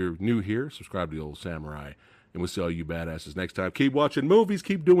 And if you're new here, subscribe to the Old Samurai. And we'll see all you badasses next time. Keep watching movies.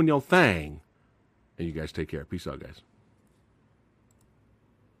 Keep doing your thing. And you guys take care. Peace out, guys.